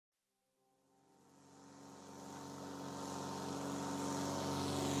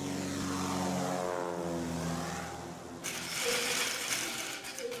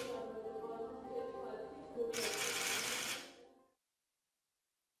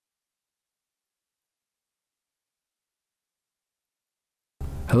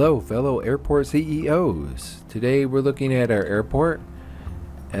Hello fellow airport CEOs. Today we're looking at our airport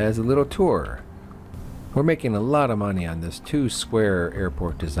as a little tour. We're making a lot of money on this 2-square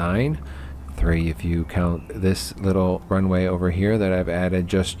airport design. 3 if you count this little runway over here that I've added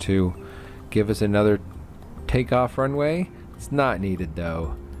just to give us another takeoff runway. It's not needed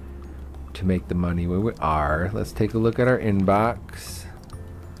though to make the money where we are. Let's take a look at our inbox.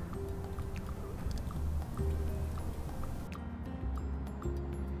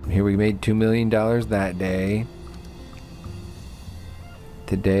 Here we made $2 million that day.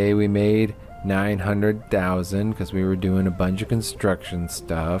 Today we made $900,000 because we were doing a bunch of construction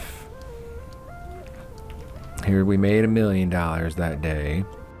stuff. Here we made $1 million that day.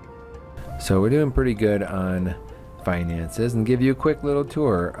 So we're doing pretty good on finances, and give you a quick little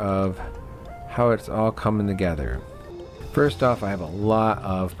tour of how it's all coming together. First off, I have a lot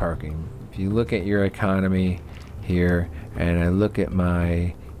of parking. If you look at your economy here and I look at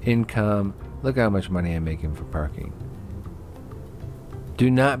my income, look how much money I'm making for parking.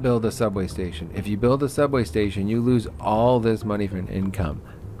 Do not build a subway station. If you build a subway station, you lose all this money from income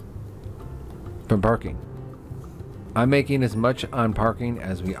from parking. I'm making as much on parking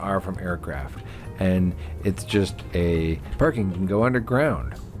as we are from aircraft, and it's just a parking can go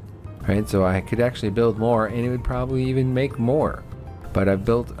underground, right? So I could actually build more and it would probably even make more. But I've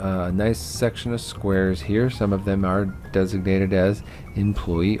built a nice section of squares here. Some of them are designated as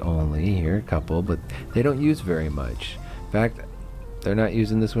employee only. Here, a couple, but they don't use very much. In fact, they're not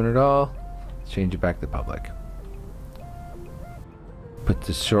using this one at all. Let's change it back to public. Put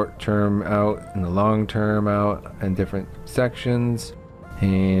the short term out and the long term out in different sections.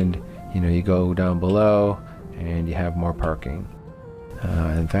 And you go down below and you have more parking.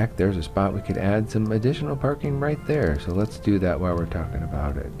 In fact, there's a spot we could add some additional parking right there. So let's do that while we're talking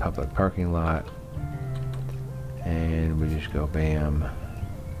about it. Public parking lot. And we just go bam,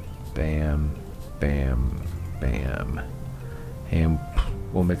 bam, bam, bam. And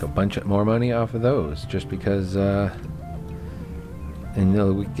we'll make a bunch more money off of those just because,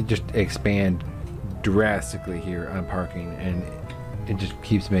 we could just expand drastically here on parking, and it just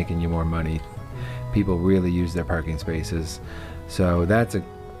keeps making you more money. People really use their parking spaces. So that's a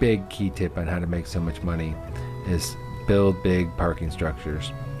big key tip on how to make so much money, is build big parking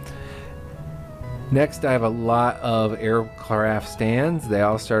structures. Next, I have a lot of aircraft stands. They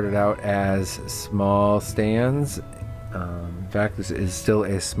all started out as small stands. In fact, this is still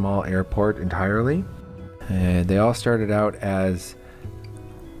a small airport entirely. And they all started out as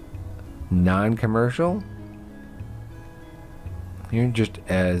non-commercial. Here, just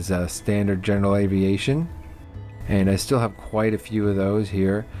as standard general aviation. And I still have quite a few of those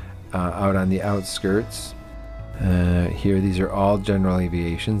here out on the outskirts. Here, these are all general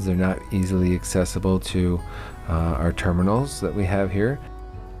aviations. They're not easily accessible to our terminals that we have here.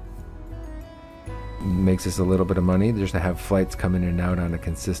 Makes us a little bit of money just to have flights coming in and out on a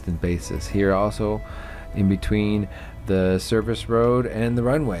consistent basis. Here also, in between the service road and the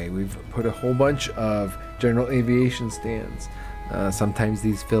runway, we've put a whole bunch of general aviation stands. Sometimes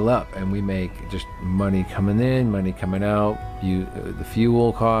these fill up and we make just money coming in, money coming out. The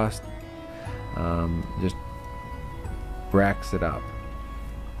fuel cost just racks it up.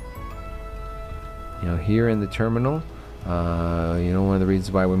 Here in the terminal, one of the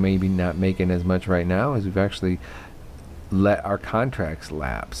reasons why we're maybe not making as much right now is we've actually let our contracts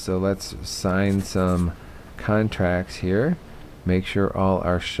lapse. So let's sign some contracts here. Make sure all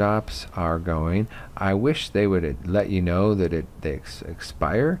our shops are going. I wish they would let you know that they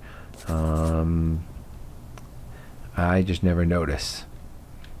expire. I just never notice.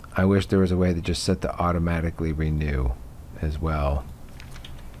 I wish there was a way to just set to automatically renew as well.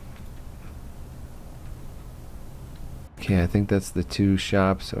 Okay, I think that's the 2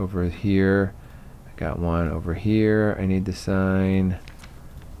 shops over here. I got one over here I need to sign.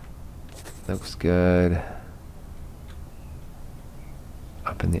 Looks good.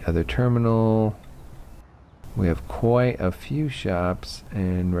 Up in the other terminal, we have quite a few shops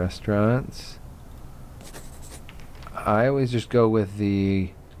and restaurants. I always just go with the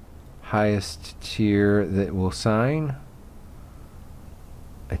highest tier that will sign.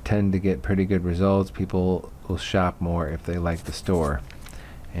 I tend to get pretty good results. People will shop more if they like the store,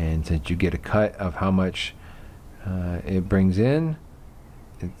 and since you get a cut of how much it brings in,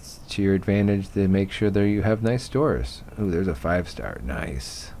 it's to your advantage to make sure that you have nice stores. Ooh, there's a 5-star.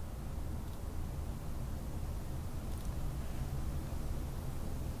 Nice.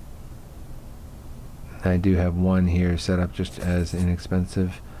 I do have one here set up just as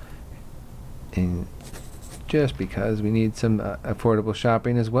inexpensive, and just because we need some affordable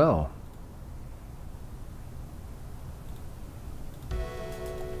shopping as well.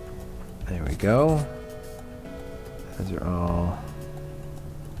 go. Those are all.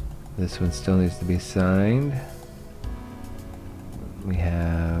 This one still needs to be signed. We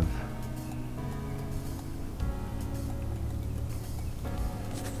have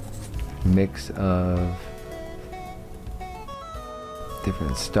mix of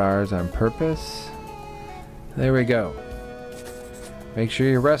different stars on purpose. There we go. Make sure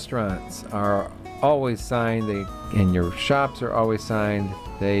your restaurants are always signed, and your shops are always signed.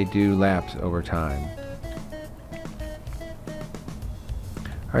 They do lapse over time.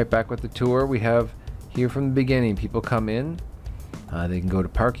 Alright, back with the tour. We have here from the beginning, people come in, they can go to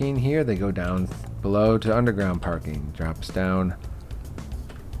parking here, they go down below to underground parking, drops down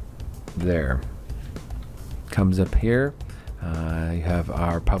there. Comes up here, you have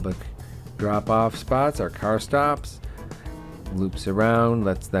our public drop-off spots, our car stops, loops around,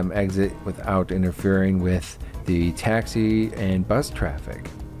 lets them exit without interfering with the taxi and bus traffic.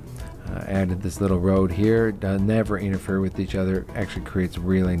 Added this little road here, does never interfere with each other, actually creates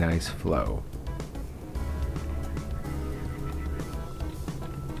really nice flow.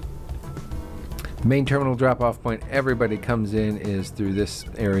 Main terminal drop-off point everybody comes in is through this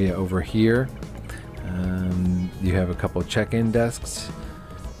area over here. You have a couple check-in desks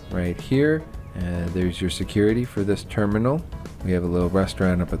right here. There's your security for this terminal. We have a little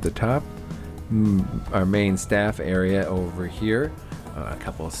restaurant up at the top. Our main staff area over here. A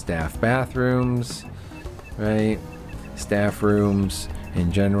couple of staff bathrooms, right? Staff rooms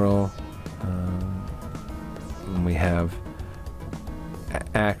in general. And we have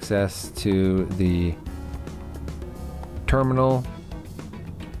access to the terminal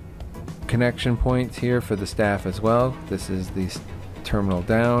connection points here for the staff as well. This is the terminal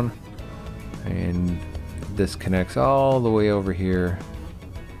down, and this connects all the way over here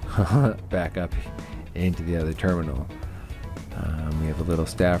back up into the other terminal. We have a little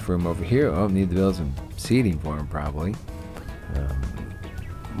staff room over here. Oh, need to build some seating for them probably.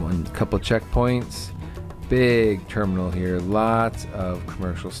 Couple checkpoints. Big terminal here. Lots of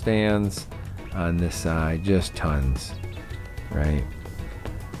commercial stands on this side. Just tons. Right.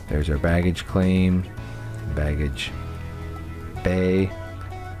 There's our baggage claim, baggage bay.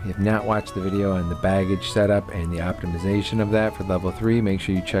 If you have not watched the video on the baggage setup and the optimization of that for level 3, make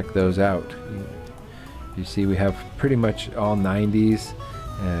sure you check those out. You see we have pretty much all 90s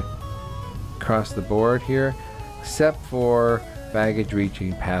across the board here, except for baggage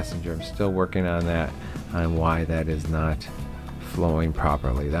reaching passenger. I'm still working on that, on why that is not flowing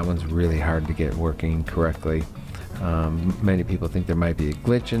properly. That one's really hard to get working correctly. Many people think there might be a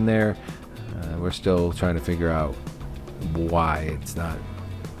glitch in there. We're still trying to figure out why it's not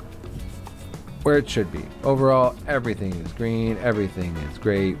where it should be. Overall, everything is green, everything is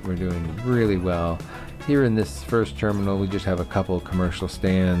great. We're doing really well. Here in this first terminal, we just have a couple commercial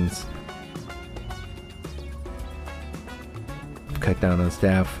stands. Cut down on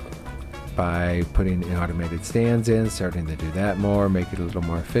staff by putting automated stands in, starting to do that more, make it a little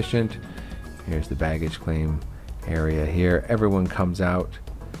more efficient. Here's the baggage claim area here. Everyone comes out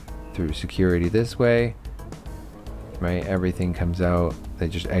through security this way, right? Everything comes out. They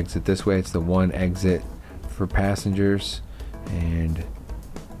just exit this way. It's the one exit for passengers, and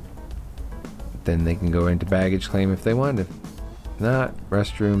then they can go into baggage claim if they want. If not,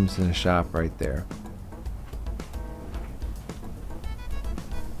 restrooms and a shop right there.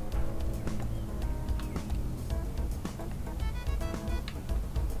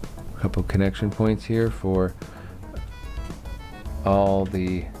 Couple connection points here for all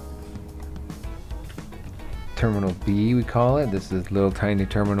the terminal B, we call it. This is a little tiny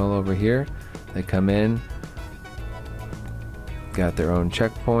terminal over here. They come in, got their own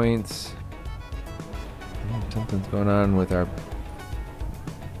checkpoints. Something's going on with our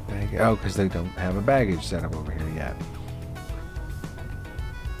bag. Oh, because they don't have a baggage set up over here yet.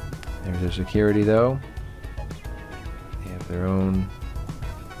 There's their security though. They have their own.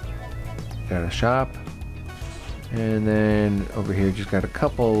 Got a shop, and then over here just got a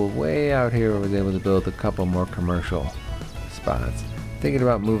couple way out here. I was able to build a couple more commercial spots. Thinking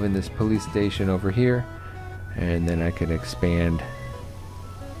about moving this police station over here, and then I could expand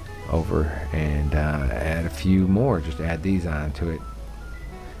over and add a few more. Just add these onto it.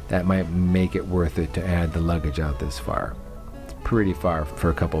 That might make it worth it to add the luggage out this far. It's pretty far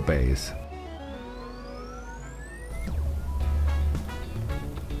for a couple bays.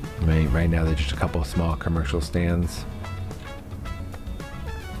 Right now there's just a couple small commercial stands.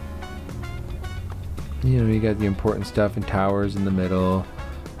 You know, you got the important stuff and towers in the middle.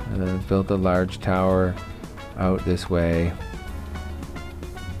 Built a large tower out this way.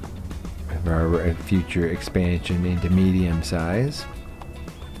 For our future expansion into medium size.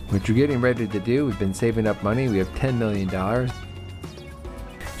 which we're getting ready to do. We've been saving up money. We have $10 million.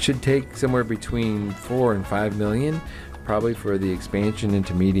 Should take somewhere between 4 and 5 million, probably for the expansion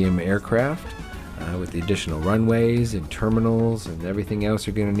into medium aircraft, with the additional runways and terminals and everything else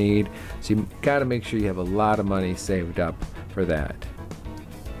you're going to need. So you got to make sure you have a lot of money saved up for that.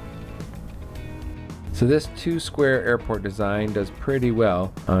 So this 2-square airport design does pretty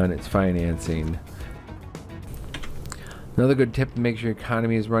well on its financing. Another good tip to make sure your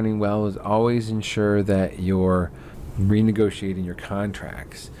economy is running well is always ensure that you're renegotiating your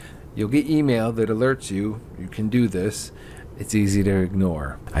contracts. You'll get email that alerts you can do this. It's easy to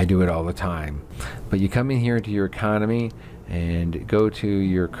ignore. I do it all the time. But you come in here to your economy and go to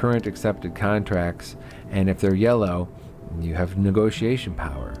your current accepted contracts, and if they're yellow, you have negotiation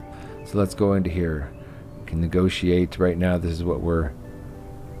power. So let's go into here. You can negotiate. Right now this is what we're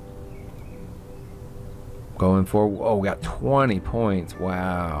going for. Oh, we got 20 points.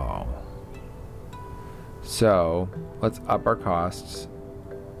 Wow. So let's up our costs.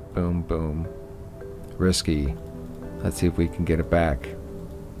 Boom, boom. Risky. Let's see if we can get it back.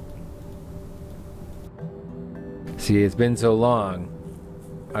 See, it's been so long,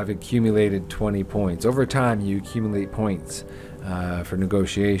 I've accumulated 20 points. Over time, you accumulate points for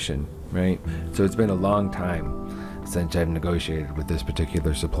negotiation, right? So it's been a long time since I've negotiated with this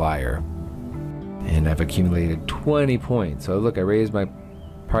particular supplier. And I've accumulated 20 points. So look, I raised my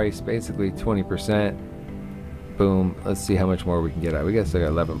price basically 20%. Boom. Let's see how much more we can get out. We got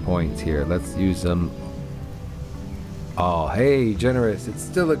 11 points here. Let's use them. Oh, hey, generous. It's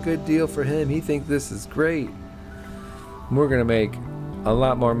still a good deal for him. He thinks this is great. We're going to make a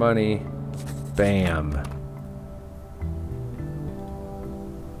lot more money. Bam.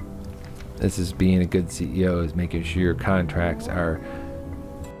 This is being a good CEO, is making sure your contracts are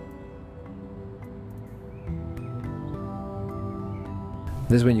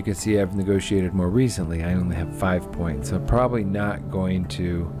This is when you can see I've negotiated more recently. I only have 5 points, so probably not going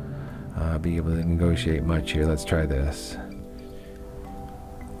to be able to negotiate much here. Let's try this.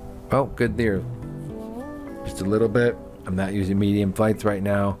 Oh, good there. Just a little bit. I'm not using medium flights right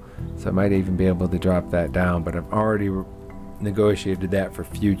now, so I might even be able to drop that down, but I've already negotiated that for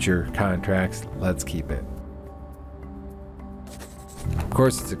future contracts. Let's keep it. Of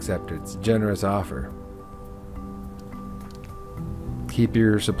course it's accepted. It's a generous offer. Keep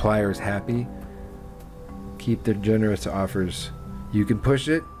your suppliers happy. Keep their generous offers. You can push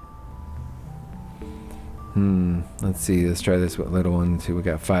it. Let's see. Let's try this with little one. See, we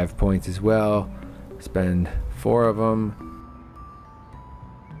got 5 points as well. Spend 4 of them.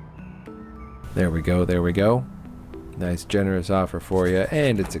 There we go. There we go. Nice generous offer for you,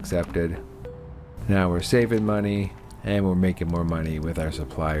 and it's accepted. Now we're saving money, and we're making more money with our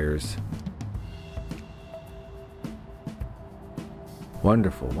suppliers.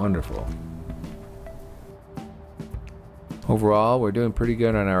 Wonderful, wonderful. Overall, we're doing pretty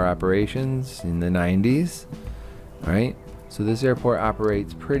good on our operations, in the 90s, right? So this airport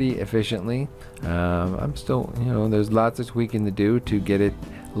operates pretty efficiently. I'm still, there's lots of tweaking to do to get it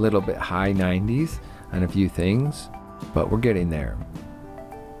a little bit high 90s on a few things, but we're getting there.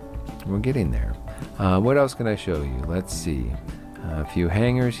 We're getting there. What else can I show you? Let's see. A few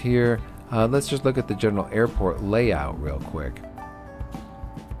hangars here. Let's just look at the general airport layout real quick.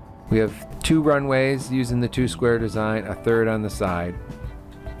 We have 2 runways using the 2-square design, a third on the side,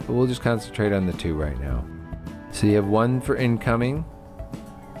 but we'll just concentrate on the 2 right now. So you have 1 for incoming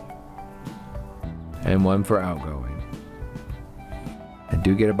and 1 for outgoing. I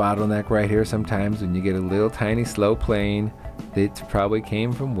do get a bottleneck right here sometimes when you get a little tiny slow plane. It probably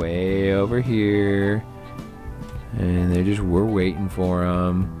came from way over here, and we're waiting for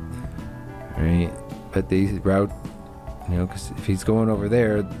them, right? But these route, because if he's going over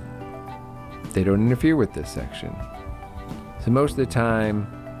there, they don't interfere with this section. So most of the time,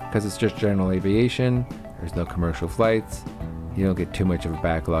 because it's just general aviation, there's no commercial flights, you don't get too much of a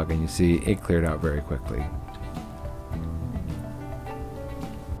backlog, and you see it cleared out very quickly.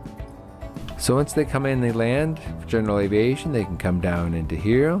 So once they come in, they land for general aviation, they can come down into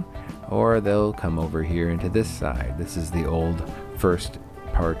here, or they'll come over here into this side. This is the old first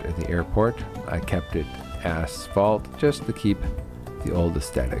part of the airport. I kept it asphalt just to keep the old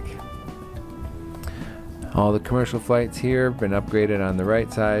aesthetic. All the commercial flights here have been upgraded on the right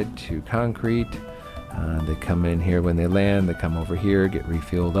side to concrete. They come in here when they land, they come over here, get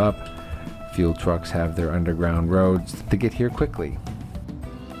refueled up. Fuel trucks have their underground roads to get here quickly.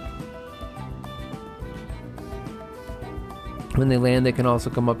 When they land, they can also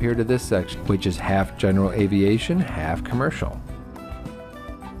come up here to this section, which is half general aviation, half commercial.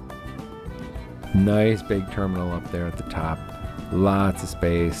 Nice big terminal up there at the top. lots of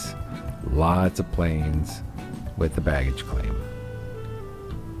space, lots of planes with the baggage claim.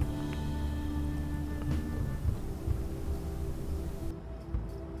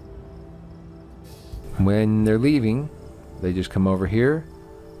 When they're leaving, they just come over here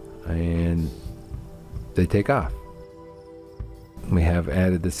and they take off. We have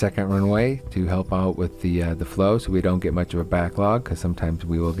added the second runway to help out with the flow, so we don't get much of a backlog, because sometimes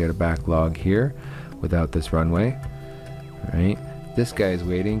we will get a backlog here without this runway. All right, this guy's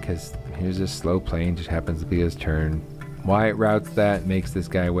waiting because here's this slow plane, just happens to be his turn. Why it routes that, makes this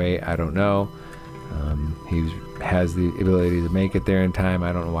guy wait, I don't know. He has the ability to make it there in time.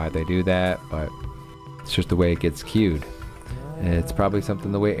 I don't know why they do that, but it's just the way it gets queued. And it's probably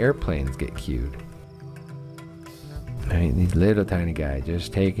something the way airplanes get queued. Alright, these little tiny guys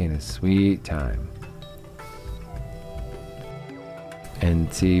just taking a sweet time.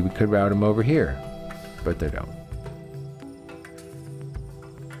 And see, we could route them over here, but they don't.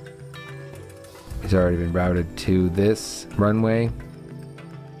 He's already been routed to this runway.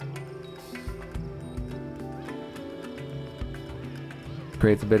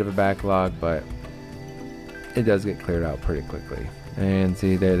 Creates a bit of a backlog, but it does get cleared out pretty quickly. And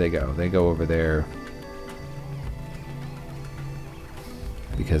see, there they go. They go over there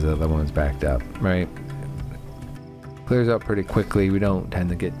because the other one's backed up, right? Clears out pretty quickly. We don't tend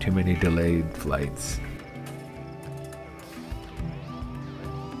to get too many delayed flights.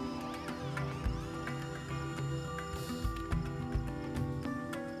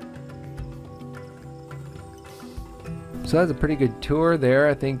 So that's a pretty good tour there,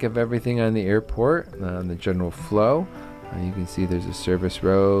 I think, of everything on the airport, on the general flow. You can see there's a service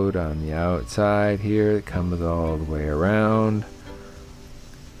road on the outside here that comes all the way around.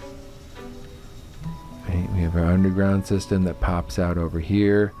 Right, we have our underground system that pops out over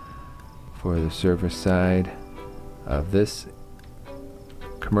here for the service side of this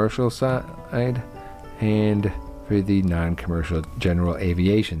commercial side, and for the non-commercial general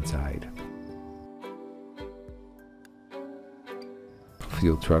aviation side.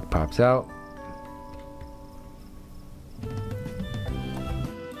 Fuel truck pops out.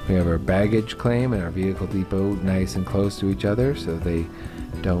 We have our baggage claim and our vehicle depot nice and close to each other so they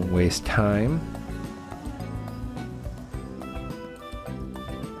don't waste time.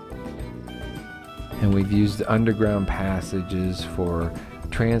 And we've used underground passages for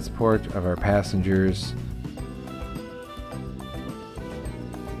transport of our passengers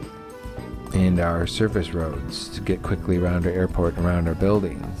and our service roads to get quickly around our airport and around our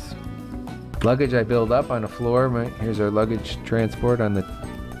buildings. Luggage I build up on a floor. Right, here's our luggage transport on the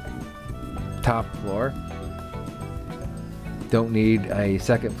top floor. Don't need a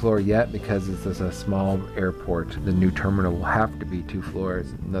second floor yet because this is a small airport. The new terminal will have to be 2 floors.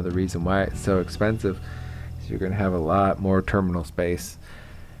 Another reason why it's so expensive is you're going to have a lot more terminal space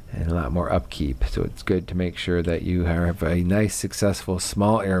and a lot more upkeep. So it's good to make sure that you have a nice, successful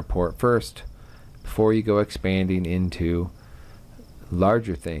small airport first before you go expanding into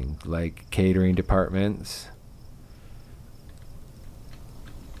larger things like catering departments,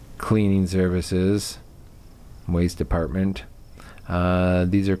 cleaning services, waste department.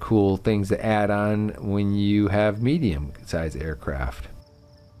 These are cool things to add on when you have medium-sized aircraft.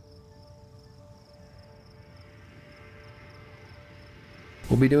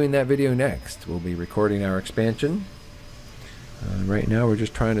 We'll be doing that video next. We'll be recording our expansion. Right now we're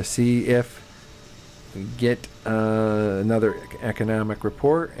just trying to see if we get another economic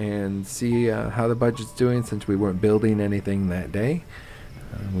report and see how the budget's doing, since we weren't building anything that day.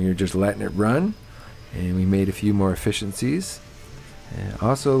 We were just letting it run, and we made a few more efficiencies.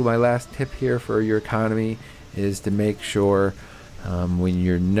 Also, my last tip here for your economy is to make sure when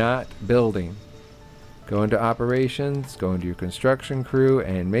you're not building, go into operations, go into your construction crew,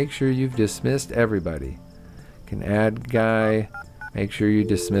 and make sure you've dismissed everybody. Can add guy, make sure you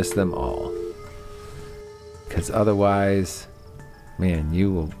dismiss them all. Because otherwise, man,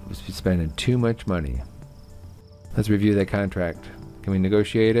 you will be spending too much money. Let's review that contract. Can we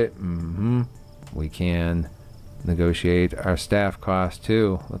negotiate it? Mm-hmm. We can negotiate our staff costs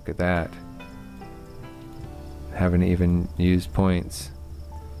too. Look at that. Haven't even used points.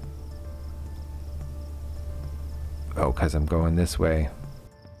 Oh, because I'm going this way.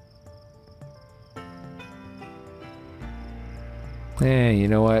 You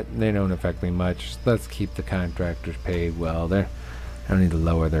know what? They don't affect me much. Let's keep the contractors paid well. I don't need to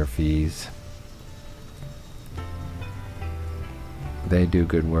lower their fees. They do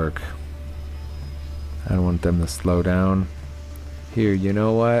good work. I don't want them to slow down. Here, you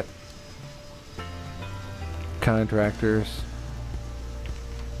know what? Contractors,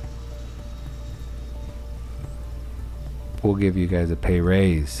 we'll give you guys a pay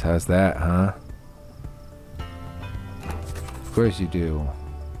raise. How's that, huh? Of course you do.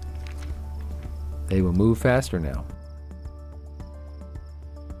 They will move faster now.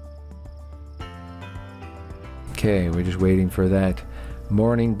 Okay, we're just waiting for that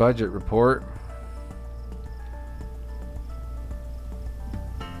morning budget report.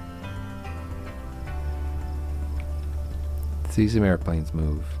 See some airplanes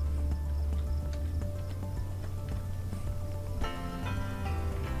move.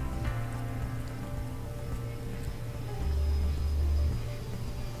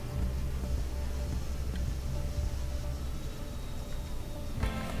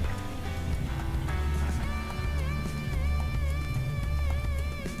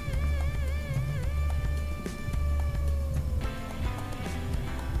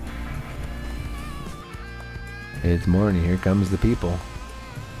 It's morning, here comes the people.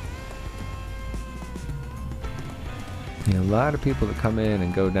 You know, a lot of people that come in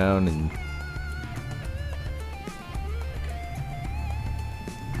and go down, and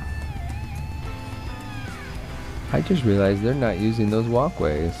I just realized they're not using those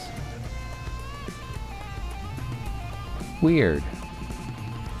walkways. Weird.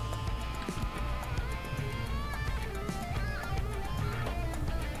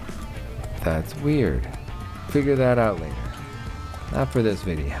 That's weird. Figure that out later. Not for this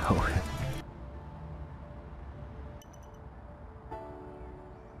video.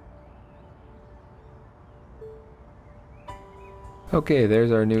 Okay,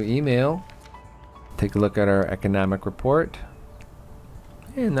 there's our new email. Take a look at our economic report.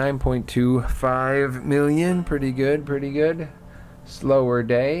 And 9.25 million. Pretty good, pretty good. Slower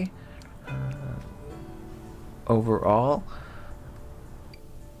day overall.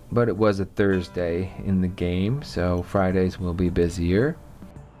 But it was a Thursday in the game, so Fridays will be busier.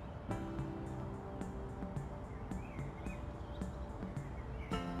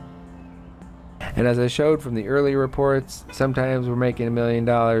 And as I showed from the earlier reports, sometimes we're making $1 million,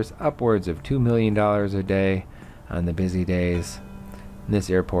 upwards of $2 million a day on the busy days. And this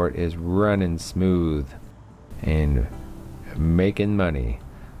airport is running smooth and making money.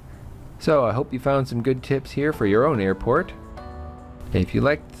 So I hope you found some good tips here for your own airport. If you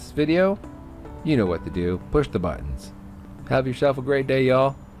liked this video, you know what to do. Push the buttons. Have yourself a great day,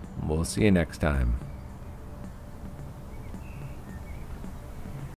 y'all. We'll see you next time.